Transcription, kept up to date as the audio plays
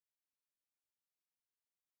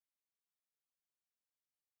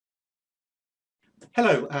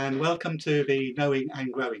Hello and welcome to the Knowing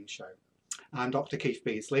and Growing show. I'm Dr. Keith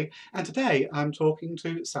Beasley and today I'm talking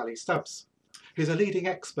to Sally Stubbs, who's a leading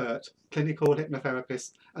expert, clinical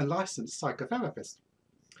hypnotherapist and licensed psychotherapist.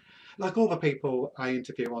 Like all the people I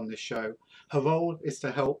interview on this show, her role is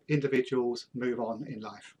to help individuals move on in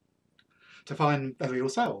life, to find their real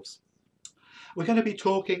selves. We're going to be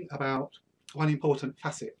talking about one important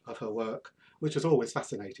facet of her work, which has always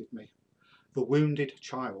fascinated me, the wounded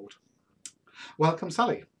child. Welcome,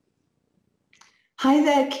 Sally. Hi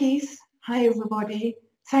there, Keith. Hi, everybody.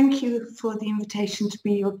 Thank you for the invitation to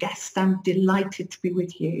be your guest. I'm delighted to be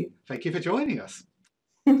with you. Thank you for joining us.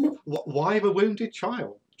 Why the wounded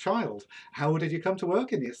child? How did you come to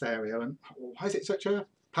work in this area, and why is it such a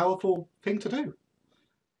powerful thing to do?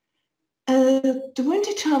 The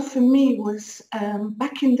wounded child for me was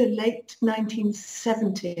back in the late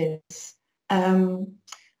 1970s.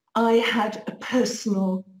 I had a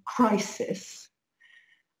personal crisis,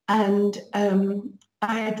 and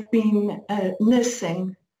I had been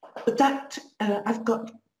nursing, but I've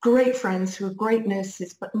got great friends who are great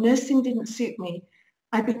nurses, but nursing didn't suit me.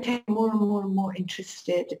 I became more and more and more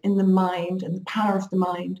interested in the mind and the power of the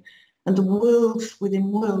mind and the worlds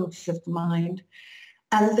within worlds of the mind.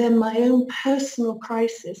 And then my own personal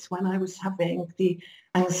crisis when I was having the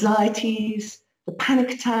anxieties, the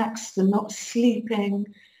panic attacks, the not sleeping.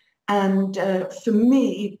 And for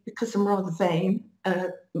me, because I'm rather vain,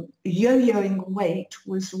 yo-yoing weight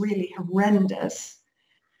was really horrendous.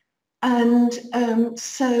 And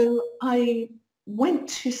so I went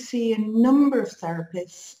to see a number of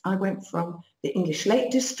therapists. I went from the English Lake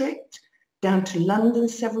District down to London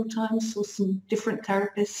several times, saw some different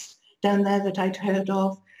therapists down there that I'd heard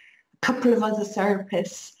of, a couple of other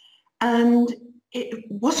therapists, and it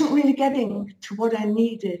wasn't really getting to what I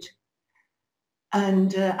needed.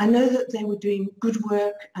 And I know that they were doing good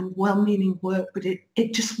work and well-meaning work, but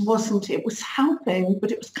it just wasn't. It was helping,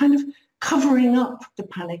 but it was kind of covering up the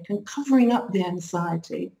panic and covering up the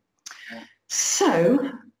anxiety.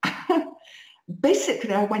 So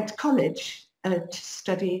basically, I went to college to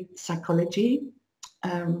study psychology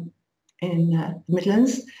in the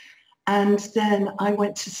Midlands. And then I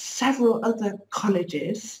went to several other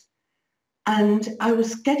colleges, and I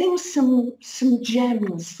was getting some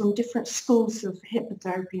gems from different schools of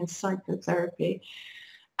hypnotherapy and psychotherapy.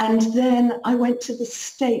 And then I went to the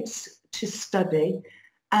States to study,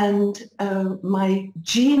 and my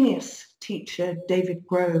genius teacher, David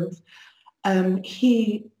Grove,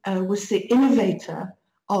 he was the innovator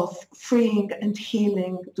of freeing and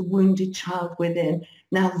healing the wounded child within.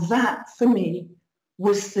 Now that, for me,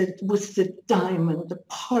 was the diamond, the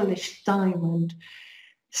polished diamond.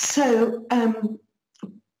 So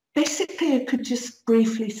basically, I could just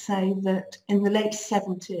briefly say that in the late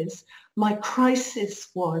 70s, my crisis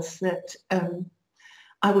was that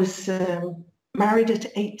I was married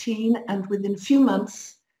at 18, and within a few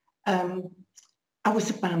months, I was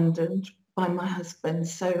abandoned by my husband.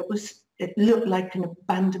 So it looked like an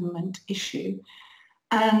abandonment issue.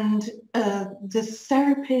 And the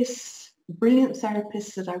therapists, brilliant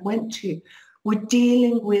therapists that I went to, were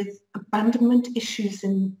dealing with abandonment issues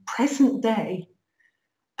in present day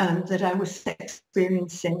that I was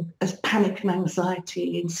experiencing as panic and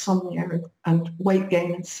anxiety, insomnia and weight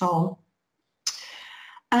gain and so on.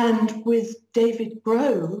 And with David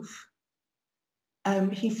Grove,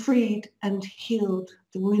 he freed and healed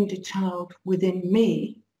the wounded child within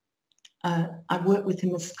me. I worked with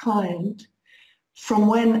him as a client from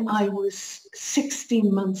when I was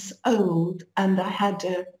 16 months old, and I had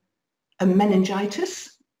a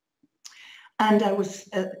meningitis, and I was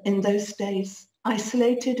in those days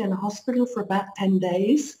isolated in a hospital for about 10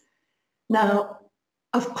 days. Now,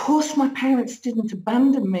 of course, my parents didn't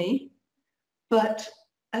abandon me, but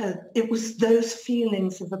it was those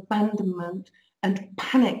feelings of abandonment and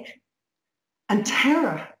panic and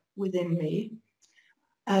terror within me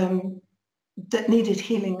that needed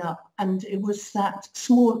healing up. And it was that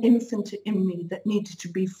small infant in me that needed to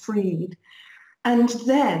be freed. And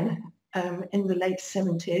then in the late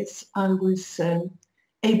 70s, I was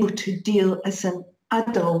able to deal as an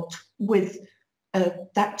adult with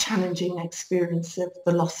that challenging experience of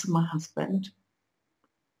the loss of my husband.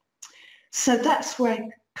 So that's where I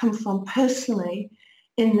come from personally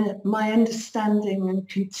in my understanding and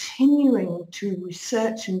continuing to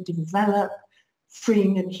research and develop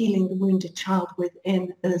freeing and healing the wounded child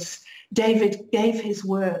within, as David gave his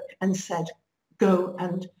work and said, go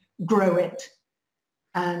and grow it.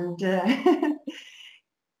 And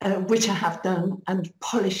which I have done and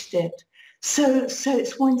polished it. So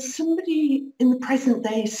it's when somebody in the present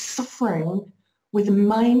day is suffering with a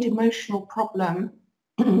mind emotional problem,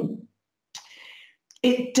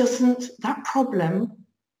 it doesn't, that problem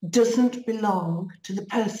doesn't belong to the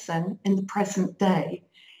person in the present day.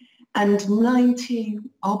 And 90,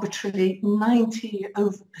 arbitrarily 90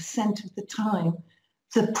 over % of the time,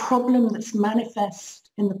 the problem that's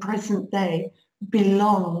manifest in the present day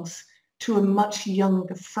belongs to a much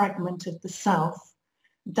younger fragment of the self.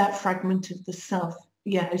 That fragment of the self,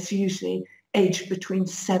 yeah, is usually aged between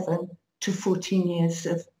 7 to 14 years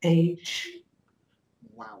of age.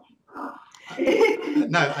 Wow.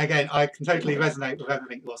 No, again, I can totally resonate with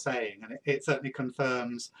everything you're saying, and it certainly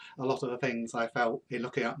confirms a lot of the things I felt in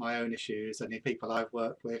looking at my own issues and in people I've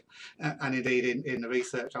worked with, and indeed in the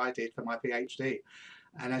research I did for my PhD.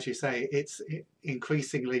 And as you say, it's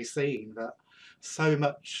increasingly seen that so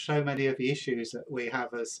many of the issues that we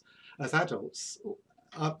have as adults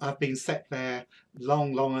have been set there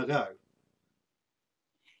long ago.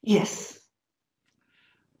 Yes.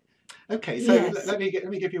 Okay, so yes. let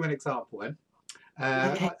me give you an example then.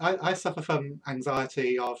 Okay. I suffer from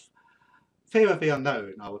anxiety of fear of the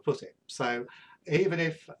unknown, I would put it. So even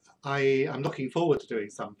if I am looking forward to doing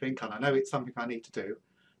something and I know it's something I need to do,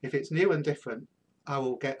 if it's new and different, I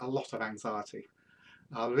will get a lot of anxiety.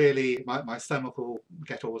 I'll really, my stomach will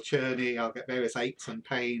get all churny, I'll get various aches and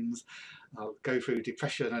pains, I'll go through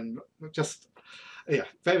depression and just, yeah,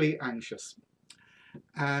 very anxious.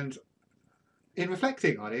 And in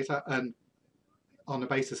reflecting on it, and on the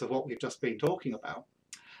basis of what we've just been talking about,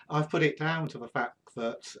 I've put it down to the fact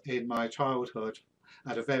that in my childhood, I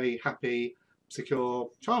had a very happy, secure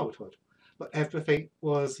childhood, but everything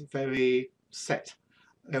was very set.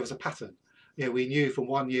 There was a pattern. You know, we knew from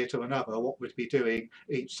one year to another what we'd be doing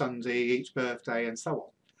each Sunday, each birthday, and so on.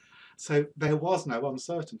 So there was no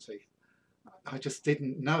uncertainty. I just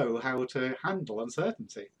didn't know how to handle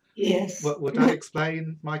uncertainty. Yes. Would that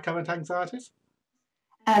explain my current anxieties?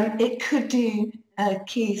 It could do,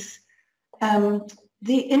 Keith.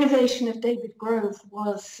 The innovation of David Grove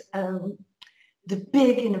was, the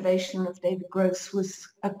big innovation of David Grove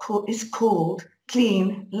is called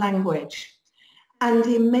clean language. And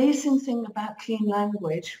the amazing thing about clean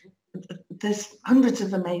language, there's hundreds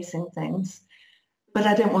of amazing things, but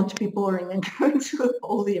I don't want to be boring and go into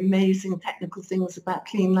all the amazing technical things about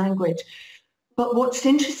clean language. But what's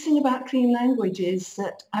interesting about clean language is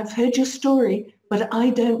that I've heard your story, but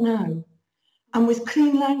I don't know. And with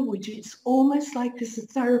clean language, it's almost like as a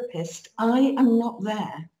therapist, I am not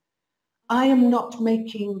there. I am not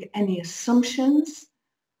making any assumptions.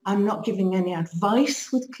 I'm not giving any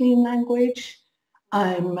advice with clean language.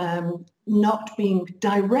 I'm not being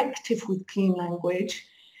directive with clean language.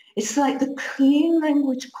 It's like the clean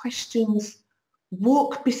language questions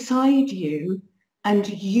walk beside you and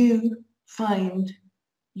you find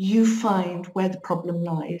where the problem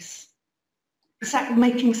lies. Is that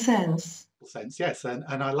making sense? Yes, and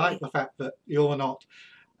I like the fact that you're not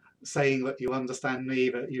saying that you understand me,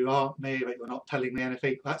 that you aren't me, that you're not telling me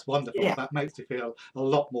anything. That's wonderful. Yeah. That makes me feel a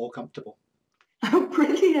lot more comfortable. Oh,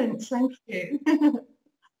 brilliant. Thank you.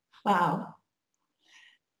 Wow.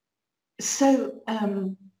 So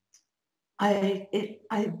I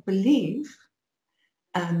believe,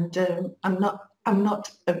 and I'm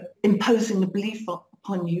not imposing a belief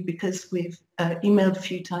upon you because we've emailed a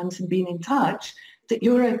few times and been in touch, that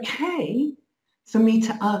you're okay for me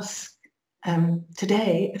to ask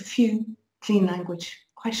today a few clean language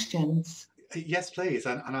questions. Yes, please.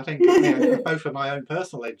 And I think, you know, both for my own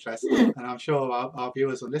personal interest, and I'm sure our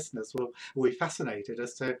viewers and listeners will be fascinated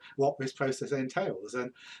as to what this process entails.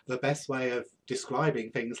 And the best way of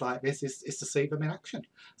describing things like this is to see them in action.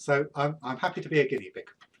 So I'm happy to be a guinea pig.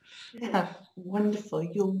 Yeah, wonderful.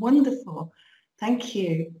 You're wonderful. Thank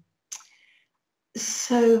you.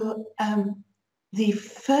 So the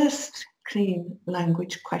first clean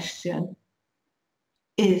language question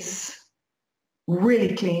is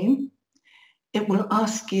really clean. It will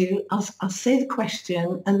ask you, I'll say the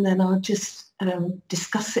question and then I'll just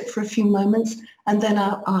discuss it for a few moments and then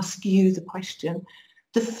I'll ask you the question.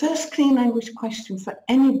 The first clean language question for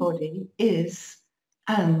anybody is,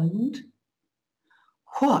 and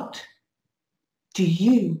what do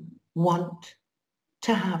you want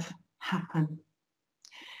to have happen?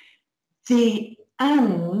 The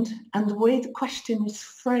and the way the question is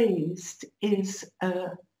phrased is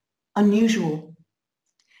unusual.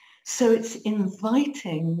 So it's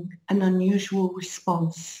inviting an unusual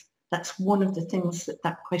response. That's one of the things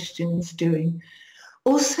that question is doing.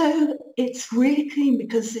 Also, it's really clean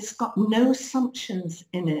because it's got no assumptions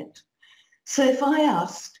in it. So if I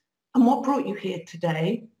asked, and what brought you here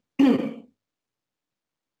today? The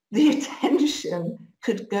attention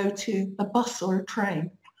could go to a bus or a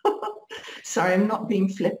train. Sorry, I'm not being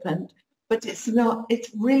flippant, but it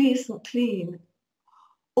really isn't clean.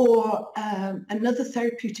 Or another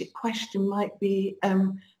therapeutic question might be,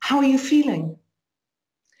 how are you feeling?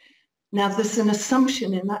 Now, there's an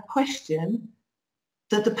assumption in that question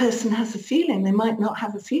that the person has a feeling. They might not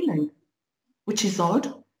have a feeling, which is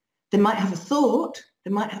odd. They might have a thought,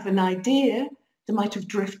 they might have an idea, they might have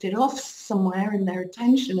drifted off somewhere in their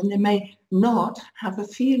attention, and they may not have a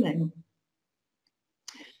feeling.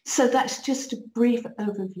 So that's just a brief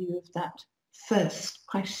overview of that first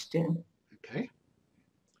question. Okay.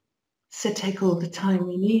 So take all the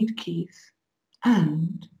time you need, Keith.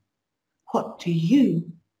 And what do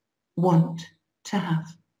you want to have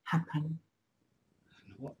happen?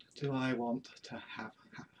 And what do I want to have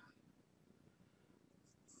happen?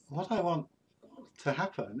 What I want to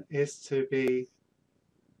happen is to be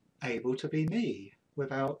able to be me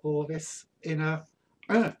without all this inner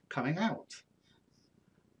coming out.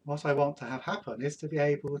 What I want to have happen is to be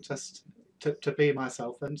able to be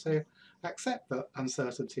myself and to accept that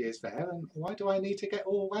uncertainty is there, and why do I need to get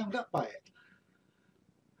all wound up by it?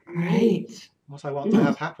 Right. What I want to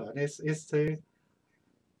have happen is to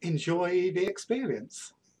enjoy the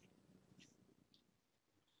experience.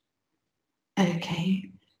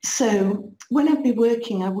 Okay. So when I'd be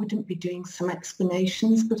working, I wouldn't be doing some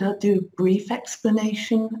explanations, but I'll do a brief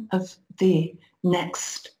explanation of the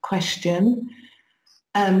next question.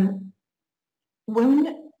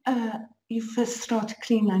 When you first start a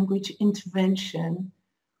clean language intervention,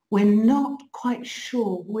 we're not quite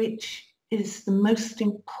sure which is the most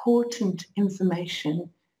important information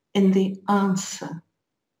in the answer.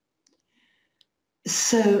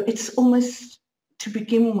 So it's almost, to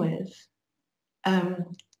begin with,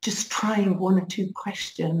 just trying one or two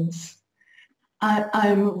questions.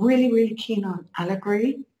 I'm really, really keen on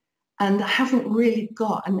allegory, and I haven't really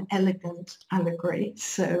got an elegant allegory.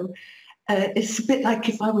 So it's a bit like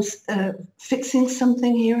if I was fixing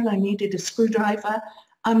something here and I needed a screwdriver,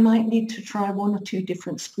 I might need to try one or two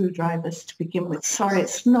different screwdrivers to begin with. Sorry,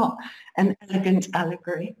 it's not an elegant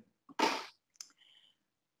allegory.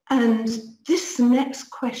 And this next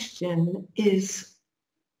question is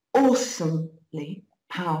awesomely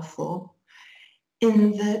powerful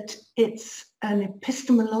in that it's an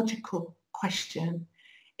epistemological question.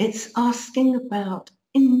 It's asking about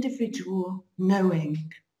individual knowing.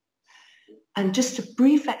 And just a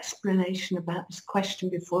brief explanation about this question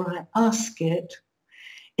before I ask it.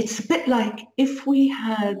 It's a bit like if we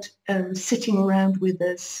had sitting around with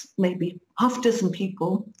us maybe half a dozen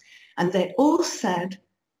people and they all said,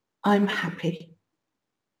 I'm happy.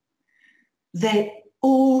 They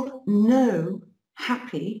all know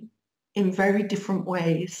happy in very different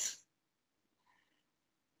ways.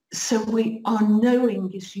 So our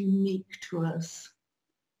knowing is unique to us.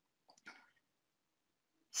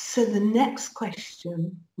 So the next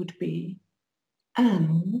question would be,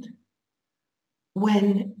 and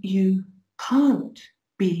when you can't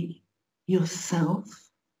be yourself,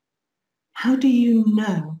 how do you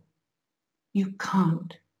know you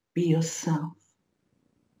can't be yourself?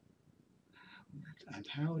 And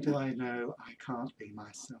how do I know I can't be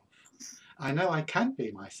myself? I know I can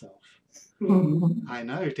be myself. Mm-hmm. I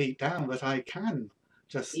know deep down that I can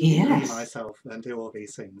just Yes. be myself and do all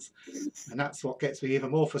these things. And that's what gets me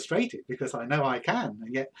even more frustrated, because I know I can,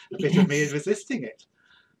 and yet a bit of me is resisting it.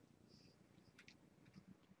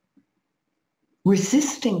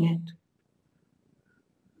 Resisting it.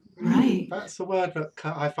 Right. That's the word that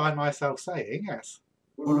I find myself saying, yes.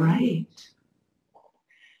 Right.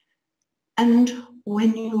 And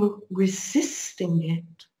when you're resisting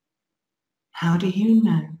it, how do you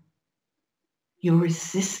know you're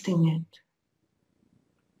resisting it?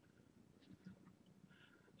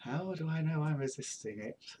 How do I know I'm resisting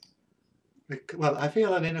it? Well, I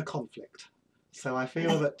feel an inner conflict. So I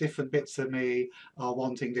feel that different bits of me are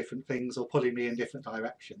wanting different things or pulling me in different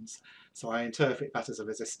directions. So I interpret that as a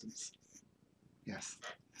resistance. Yes.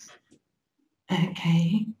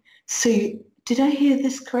 Okay. So did I hear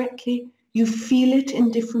this correctly? You feel it in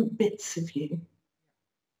different bits of you.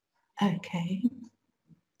 Okay.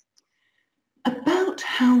 About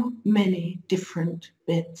how many different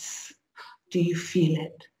bits do you feel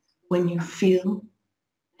it when you feel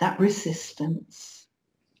that resistance?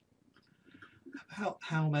 About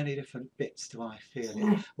how many different bits do I feel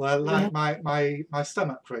it? Well, like my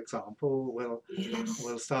stomach, for example,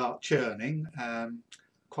 will start churning.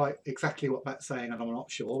 Quite exactly what that's saying, and I'm not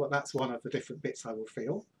sure, but that's one of the different bits I will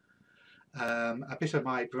feel. A bit of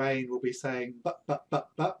my brain will be saying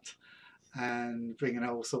but, and bringing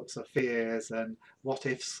all sorts of fears and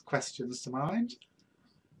what-ifs questions to mind.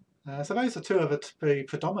 So those are two of the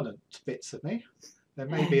predominant bits of me. There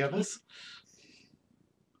may be others.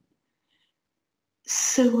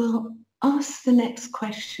 So ask the next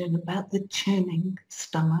question about the churning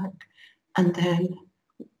stomach, and then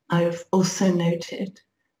I've also noted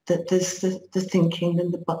that there's the thinking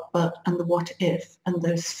and the but and the what if and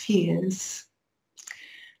those fears.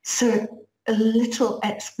 So a little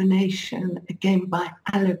explanation, again by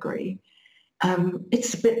allegory.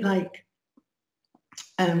 It's a bit like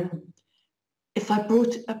if I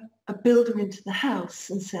brought a builder into the house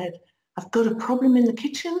and said, I've got a problem in the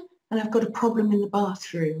kitchen and I've got a problem in the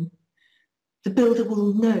bathroom, the builder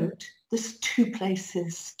will note there's two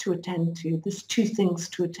places to attend to, there's two things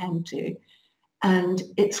to attend to, and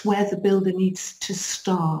it's where the builder needs to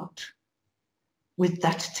start with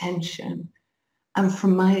that attention. And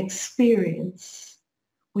from my experience,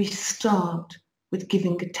 we start with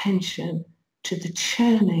giving attention to the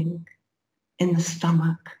churning in the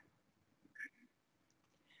stomach.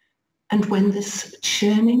 And when there's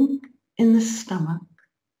churning in the stomach,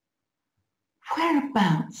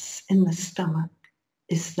 whereabouts in the stomach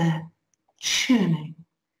is there churning?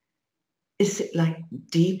 Is it like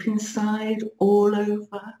deep inside, all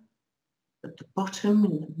over, at the bottom,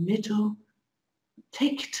 in the middle?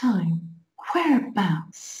 Take your time.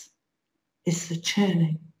 Whereabouts is the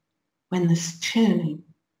churning when there's churning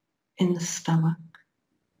in the stomach?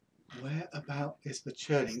 Where about is the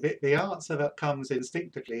churning? The answer that comes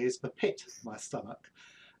instinctively is the pit of my stomach.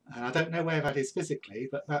 And I don't know where that is physically,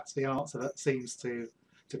 but that's the answer that seems to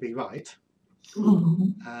be right.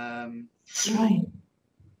 That's right.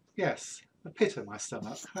 Yes, the pit of my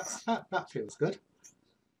stomach. That feels good.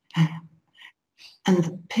 And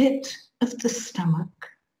the pit of the stomach.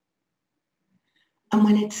 And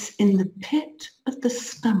when it's in the pit of the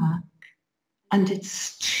stomach and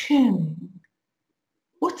it's churning,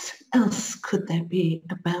 what else could there be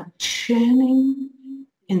about churning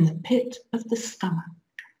in the pit of the stomach?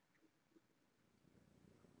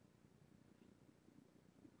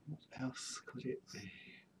 What else could it be?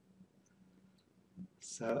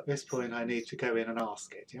 So at this point I need to go in and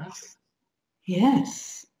ask it, yeah?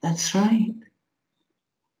 Yes, that's right.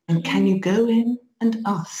 And can you go in and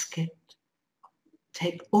ask it?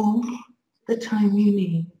 Take all the time you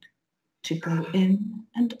need to go in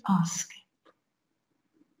and ask it.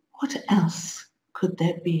 What else could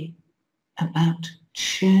there be about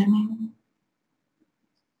churning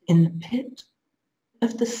in the pit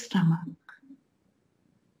of the stomach?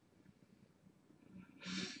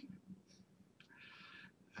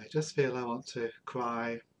 I just feel I want to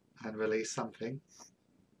cry and release something.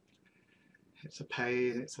 It's a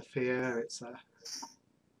pain, it's a fear, it's a...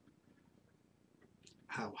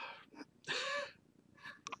 Ow.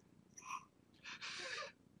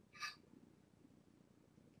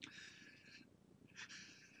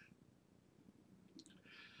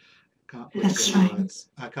 Can't put it into words.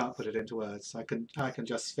 I can't put it into words. I can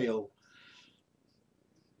just feel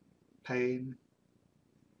pain,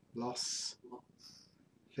 loss,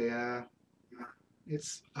 fear.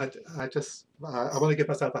 It's I want to give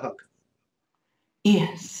myself a hug.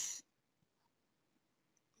 Yes.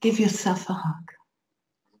 Give yourself a hug.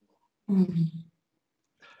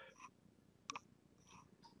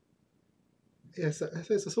 Yes,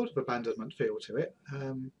 there's a sort of abandonment feel to it.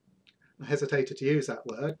 I hesitated to use that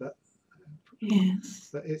word, but yes,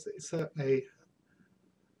 but it's certainly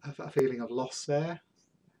a feeling of loss there.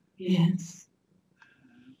 Yes.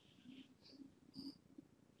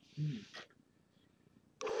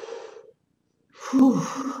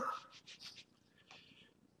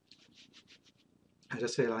 I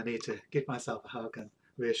just feel I need to give myself a hug and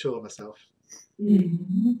reassure myself.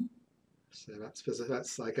 So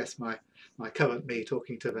that's I guess my current me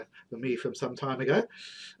talking to the me from some time ago.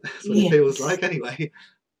 That's what it feels like anyway.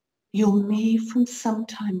 Your me from some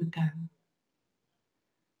time ago.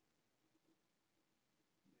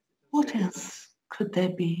 What else could there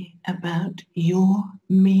be about your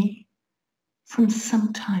me from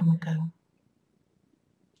some time ago?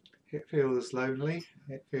 It feels lonely.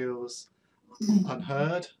 It feels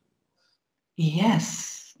unheard.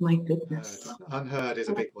 Yes, my goodness. Unheard is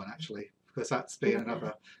a big one actually, because that's been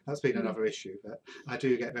another issue. But I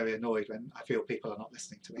do get very annoyed when I feel people are not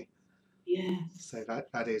listening to me. Yes. So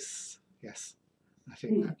that is, yes, I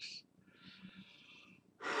think that's,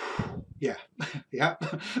 yeah, yeah.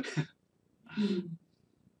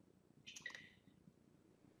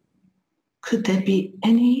 Could there be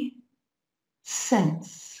any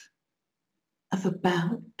sense of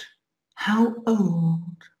about how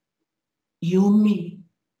old your me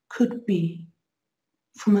could be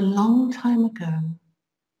from a long time ago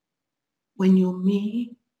when your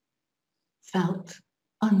me felt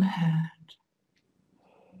unheard?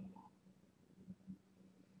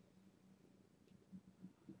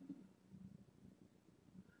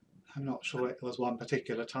 I'm not sure it was one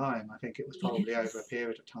particular time. I think it was probably over a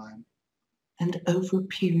period of time. And over a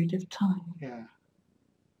period of time. Yeah.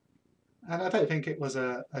 And I don't think it was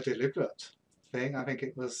a deliberate thing. I think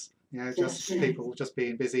it was, just people just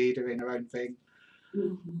being busy doing their own thing.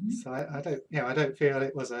 So I don't feel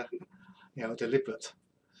it was a deliberate,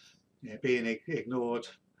 being ignored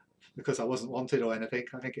because I wasn't wanted or anything.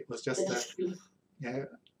 I think it was just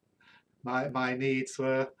my needs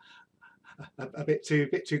were a bit too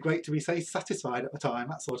great to be satisfied at the time,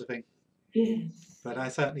 that sort of thing. Yes. But I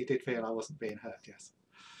certainly did feel I wasn't being heard. Yes.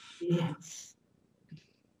 Yes.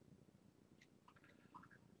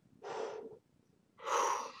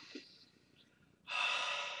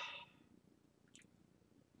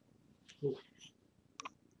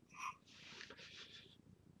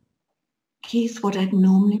 Keith, what I'd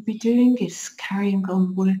normally be doing is carrying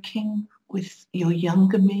on working with your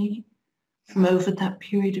younger me from over that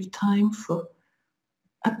period of time for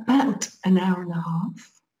about an hour and a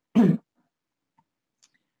half.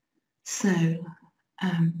 So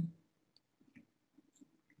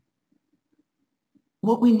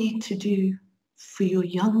what we need to do for your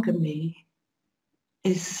younger me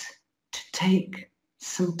is to take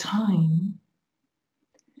some time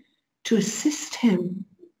to assist him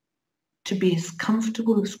to be as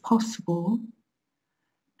comfortable as possible,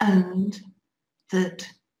 and that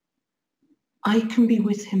I can be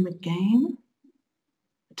with him again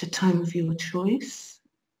at a time of your choice,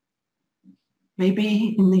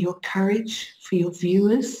 maybe in your courage for your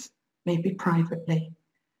viewers, maybe privately,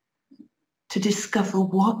 to discover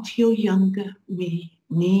what your younger me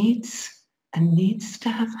needs and needs to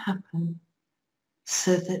have happen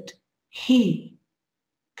so that he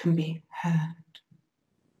can be heard.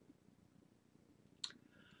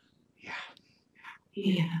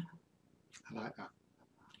 Yeah. I like that.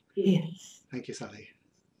 Yes. Thank you, Sally.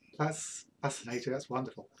 That's fascinating. That's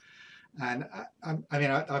wonderful. And I mean,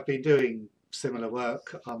 I've been doing similar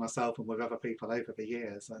work on myself and with other people over the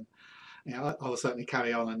years, and I will certainly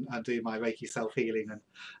carry on and do my Reiki self-healing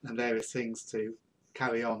and various things to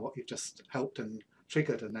carry on what you've just helped and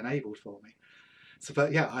triggered and enabled for me. So,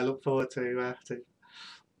 but yeah, I look forward to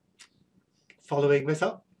following this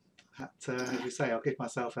up. As you say, I'll give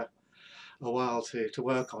myself a while to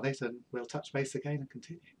work on it, and we'll touch base again and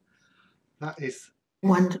continue. That is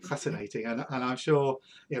wonderful, fascinating, and I'm sure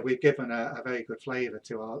we've given a very good flavour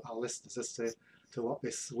to our listeners as to what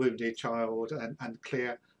this wounded child and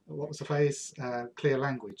clear, what was the phrase, clear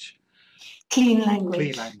language, clean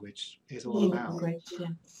language is all about. Language,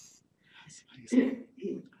 yes. That's amazing.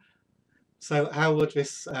 So how would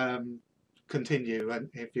this continue, and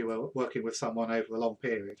if you were working with someone over a long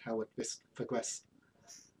period, how would this progress?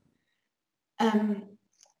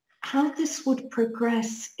 How this would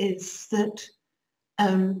progress is that,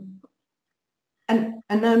 and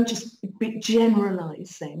I'm just a bit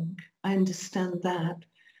generalising, I understand that.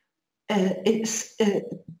 It's,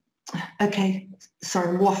 okay, sorry,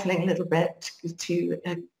 I'm waffling a little bit to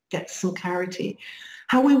get some clarity.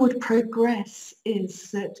 How we would progress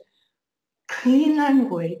is that clean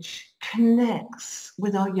language connects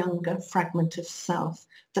with our younger fragment of self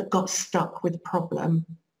that got stuck with a problem.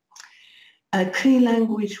 Clean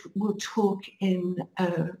language will talk in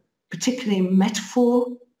particularly metaphor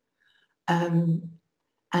and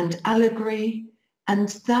allegory, and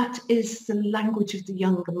that is the language of the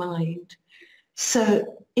younger mind.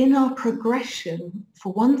 So in our progression,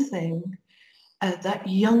 for one thing, that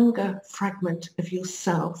younger fragment of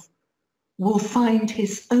yourself will find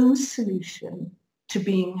his own solution to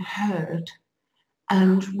being heard,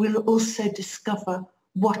 and will also discover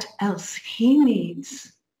what else he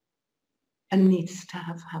needs and needs to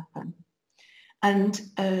have happen. And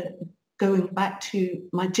going back to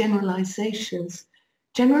my generalizations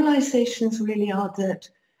really are that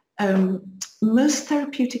most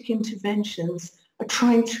therapeutic interventions are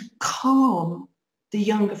trying to calm the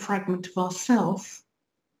younger fragment of ourselves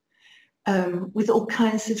with all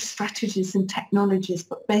kinds of strategies and technologies,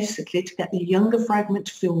 but basically to get the younger fragment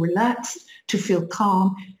to feel relaxed, to feel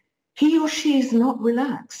calm. He or she is not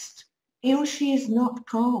relaxed. He or she is not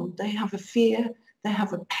calm. They have a fear, they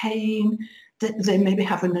have a pain, they maybe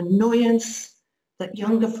have an annoyance. That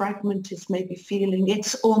younger fragment is maybe feeling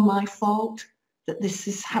it's all my fault that this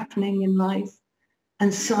is happening in life,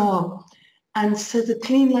 and so on. And so the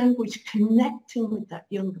clean language connecting with that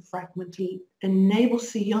younger fragment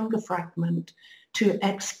enables the younger fragment to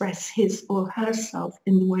express his or herself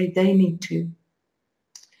in the way they need to.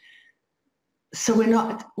 So we're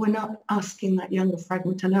not asking that younger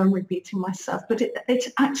fragment, I know I'm repeating myself, but it's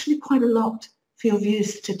actually quite a lot for your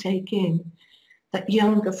viewers to take in. That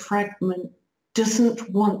younger fragment doesn't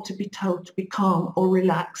want to be told to be calm or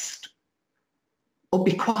relaxed or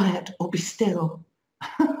be quiet or be still.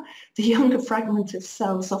 The younger fragment of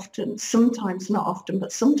cells often, sometimes, not often,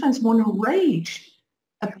 but sometimes want to rage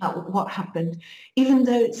about what happened, even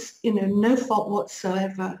though it's, no fault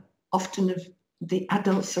whatsoever, often of the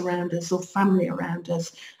adults around us or family around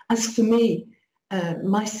us. As for me,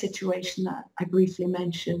 my situation that I briefly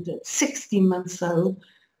mentioned, at 16 months old,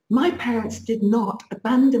 my parents did not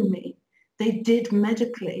abandon me. They did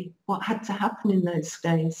medically what had to happen in those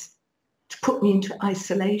days to put me into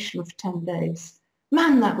isolation for 10 days.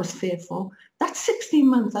 Man, that was fearful. That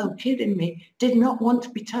 16-month-old kid in me did not want to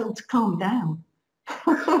be told to calm down.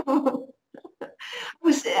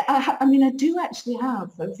 I do actually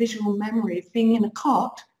have a visual memory of being in a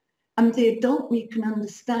cot, and the adult me can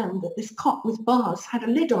understand that this cot with bars had a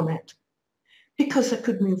lid on it because I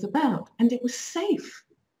could move about, and it was safe,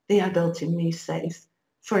 the adult in me safe,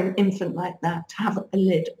 for an infant like that to have a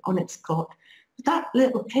lid on its cot. But that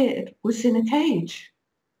little kid was in a cage.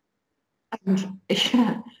 And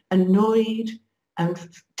annoyed and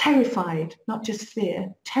terrified, not just fear,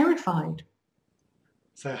 terrified.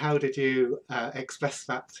 So how did you express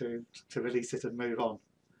that to release it and move on?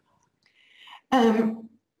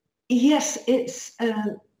 Yes, it's...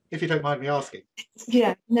 if you don't mind me asking.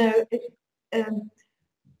 Yeah, no,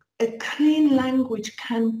 a clean language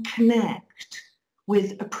can connect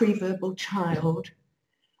with a preverbal child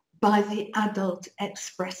by the adult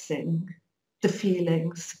expressing the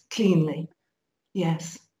feelings cleanly.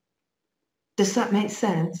 Yes. Does that make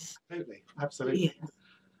sense? Absolutely, absolutely.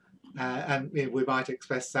 Yeah. And we might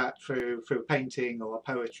express that through painting or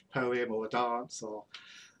a poem or a dance or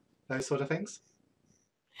those sort of things?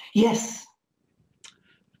 Yes.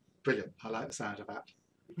 Brilliant. I like the sound of that.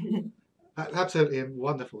 That's absolutely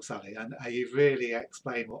wonderful, Sally, and you've really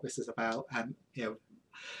explained what this is about, and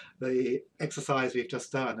the exercise we've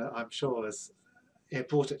just done, I'm sure, has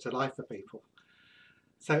brought it to life for people.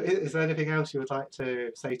 So is there anything else you would like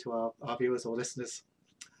to say to our viewers or listeners?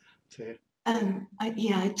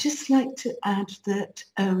 I'd just like to add that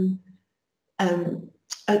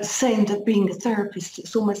saying that being a therapist,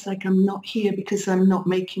 it's almost like I'm not here because I'm not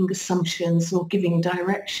making assumptions or giving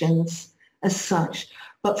directions as such.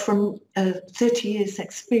 But from 30 years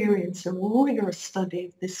experience and rigorous study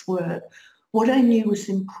of this work, what I knew was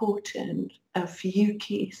important for you,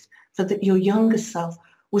 Keith, for your younger self,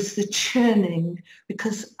 was the churning,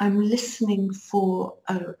 because I'm listening for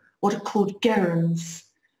what are called gerunds,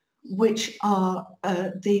 which are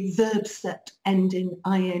the verbs that end in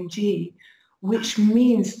ing, which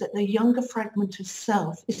means that the younger fragment of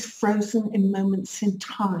self is frozen in moments in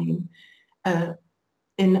time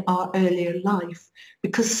in our earlier life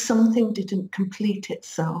because something didn't complete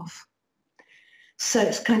itself. So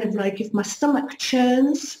it's kind of like if my stomach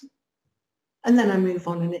churns and then I move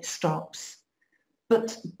on and it stops.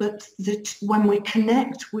 But when we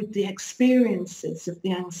connect with the experiences of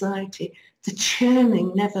the anxiety, the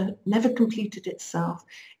churning never completed itself.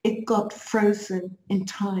 It got frozen in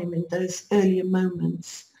time in those earlier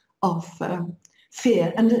moments of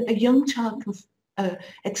fear. And a young child can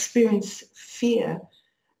experience fear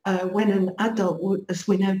when an adult would, as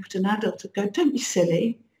we know, but an adult would go, don't be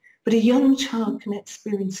silly. But a young child can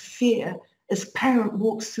experience fear as a parent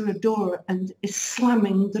walks through a door and is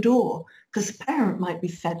slamming the door because the parent might be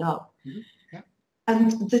fed up. Mm-hmm. Yeah.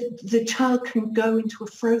 And the child can go into a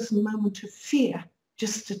frozen moment of fear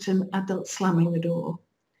just at an adult slamming the door.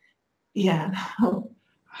 Yeah. Oh,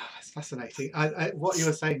 that's fascinating. What you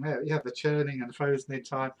were saying there, yeah, the churning and frozen in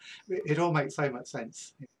time, it all makes so much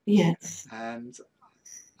sense. Yes. And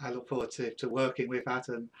I look forward to working with that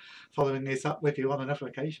and following this up with you on another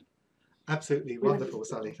occasion. Absolutely wonderful,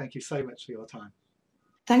 Sally. Thank you so much for your time.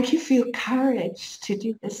 Thank you for your courage to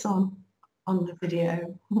do this on the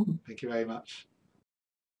video. Thank you very much.